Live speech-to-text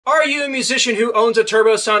Are you a musician who owns a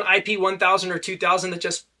TurboSound ip1000 or 2000 that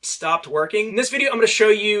just stopped working? In this video, I'm going to show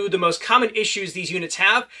you the most common issues these units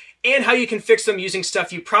have and how you can fix them using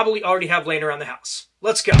stuff you probably already have laying around the house.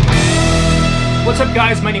 Let's go. What's up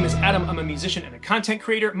guys, my name is Adam. I'm a musician and a content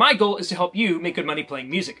creator. My goal is to help you make good money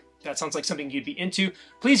playing music. If that sounds like something you'd be into,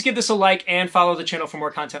 please give this a like and follow the channel for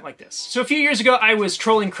more content like this. So a few years ago, I was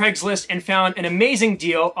trolling Craigslist and found an amazing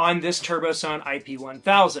deal on this TurboSound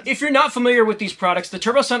ip1000. If you're not familiar with these products, the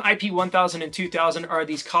TurboSound ip1000 and 2000 are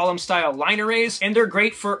these column style line arrays, and they're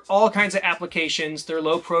great for all kinds of applications. They're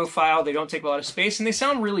low profile, they don't take a lot of space, and they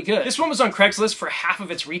sound really good. This one was on Craigslist for half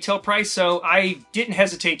of its retail price, so I didn't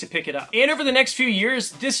hesitate to pick it up. And over the next few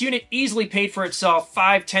years, this unit easily paid for itself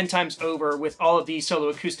 5-10 times over with all of these solo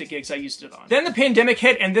acoustic gigs I used it on. Then the pandemic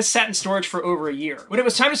hit and this sat in storage for over a year. When it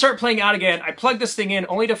was time to start playing out again, I plugged this thing in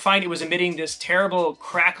only to find it was emitting this terrible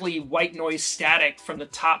crackly white noise static from the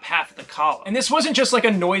top half of the column. And this wasn't just like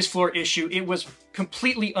a noise floor issue, it was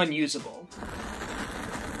completely unusable.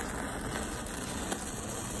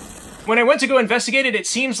 When I went to go investigate it, it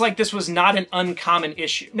seems like this was not an uncommon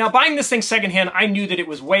issue. Now, buying this thing secondhand, I knew that it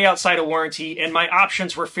was way outside of warranty and my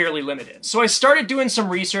options were fairly limited. So I started doing some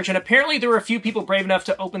research, and apparently there were a few people brave enough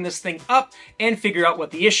to open this thing up and figure out what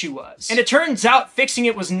the issue was. And it turns out fixing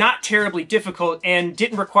it was not terribly difficult and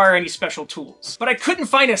didn't require any special tools. But I couldn't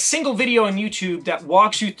find a single video on YouTube that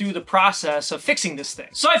walks you through the process of fixing this thing.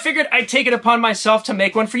 So I figured I'd take it upon myself to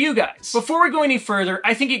make one for you guys. Before we go any further,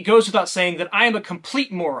 I think it goes without saying that I am a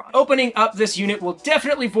complete moron. Opening up this unit will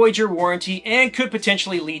definitely void your warranty and could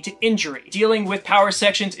potentially lead to injury. Dealing with power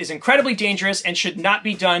sections is incredibly dangerous and should not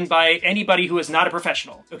be done by anybody who is not a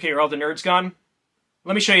professional. Okay, are all the nerds gone?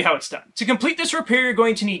 Let me show you how it's done. To complete this repair, you're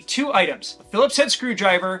going to need two items: a Phillips head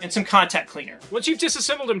screwdriver and some contact cleaner. Once you've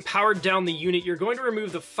disassembled and powered down the unit, you're going to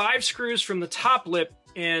remove the 5 screws from the top lip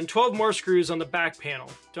and 12 more screws on the back panel.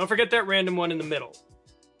 Don't forget that random one in the middle.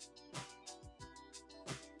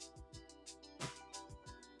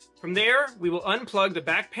 From there, we will unplug the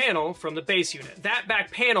back panel from the bass unit. That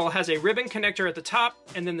back panel has a ribbon connector at the top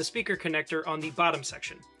and then the speaker connector on the bottom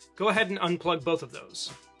section. Go ahead and unplug both of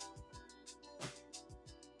those.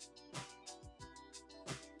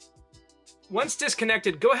 Once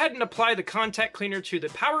disconnected, go ahead and apply the contact cleaner to the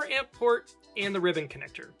power amp port and the ribbon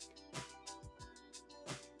connector.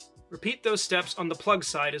 Repeat those steps on the plug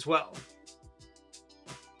side as well.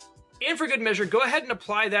 And for good measure, go ahead and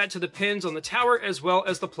apply that to the pins on the tower as well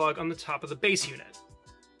as the plug on the top of the bass unit.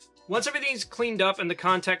 Once everything's cleaned up and the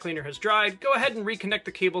contact cleaner has dried, go ahead and reconnect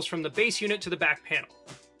the cables from the bass unit to the back panel.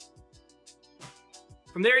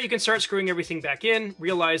 From there, you can start screwing everything back in,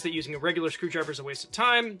 realize that using a regular screwdriver is a waste of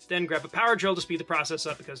time, then grab a power drill to speed the process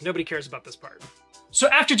up because nobody cares about this part. So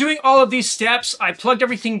after doing all of these steps, I plugged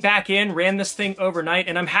everything back in, ran this thing overnight,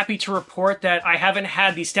 and I'm happy to report that I haven't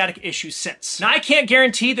had these static issues since. Now, I can't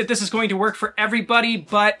guarantee that this is going to work for everybody,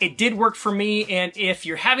 but it did work for me, and if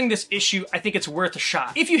you're having this issue, I think it's worth a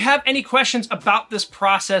shot. If you have any questions about this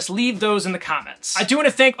process, leave those in the comments. I do want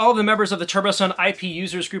to thank all the members of the TurboSound IP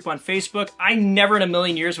users group on Facebook. I never in a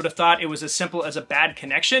million years would have thought it was as simple as a bad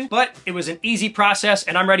connection, but it was an easy process,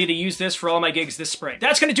 and I'm ready to use this for all my gigs this spring.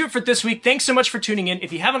 That's going to do it for this week. Thanks so much for tuning in.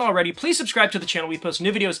 If you haven't already, please subscribe to the channel. We post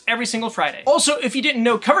new videos every single Friday. Also, if you didn't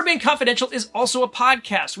know, Coverbandconfidential is also a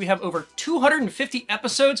podcast. We have over 250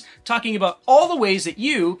 episodes talking about all the ways that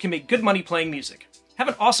you can make good money playing music. Have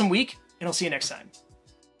an awesome week, and I'll see you next time.